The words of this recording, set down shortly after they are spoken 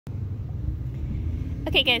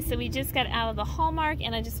Okay guys, so we just got out of the Hallmark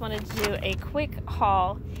and I just wanted to do a quick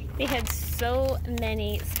haul. They had so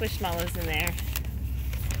many Squishmallows in there.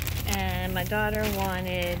 And my daughter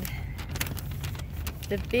wanted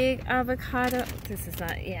the big avocado. This is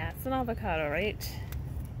not, yeah, it's an avocado, right?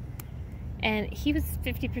 And he was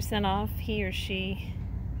 50% off, he or she.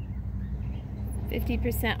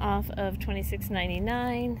 50% off of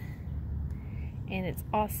 $26.99. And it's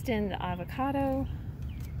Austin, the avocado.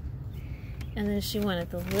 And then she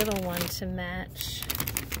wanted the little one to match.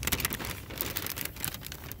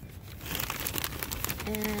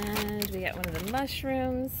 And we got one of the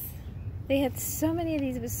mushrooms. They had so many of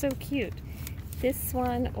these, it was so cute. This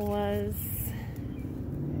one was,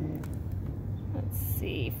 let's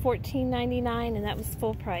see, $14.99, and that was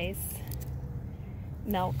full price.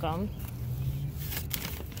 Malcolm.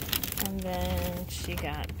 And then she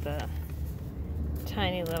got the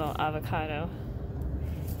tiny little avocado.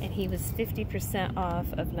 And he was 50%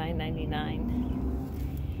 off of $9.99.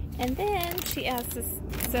 And then she asked us,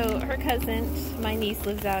 so her cousin, my niece,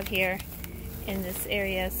 lives out here in this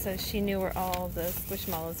area, so she knew where all the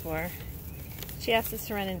Squishmallows were. She asked us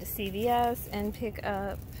to run into CVS and pick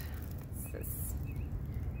up, what's this?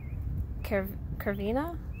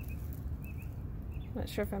 Kervena? I'm not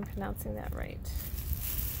sure if I'm pronouncing that right.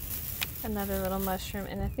 Another little mushroom,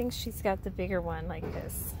 and I think she's got the bigger one like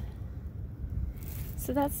this.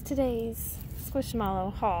 So that's today's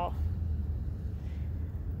Squishmallow haul.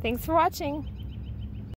 Thanks for watching.